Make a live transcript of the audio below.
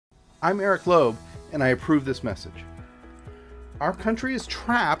I'm Eric Loeb, and I approve this message. Our country is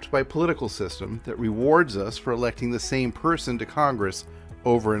trapped by a political system that rewards us for electing the same person to Congress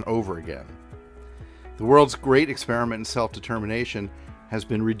over and over again. The world's great experiment in self-determination has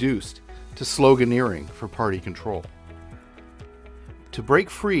been reduced to sloganeering for party control. To break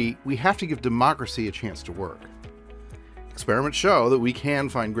free, we have to give democracy a chance to work. Experiments show that we can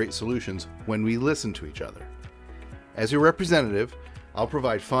find great solutions when we listen to each other. As your representative, I'll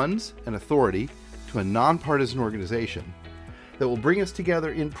provide funds and authority to a nonpartisan organization that will bring us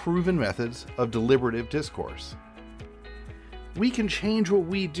together in proven methods of deliberative discourse. We can change what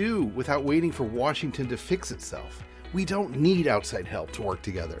we do without waiting for Washington to fix itself. We don't need outside help to work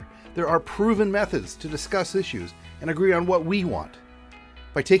together. There are proven methods to discuss issues and agree on what we want.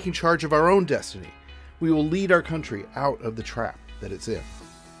 By taking charge of our own destiny, we will lead our country out of the trap that it's in.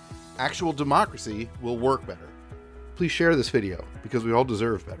 Actual democracy will work better. Please share this video because we all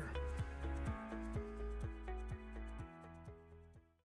deserve better.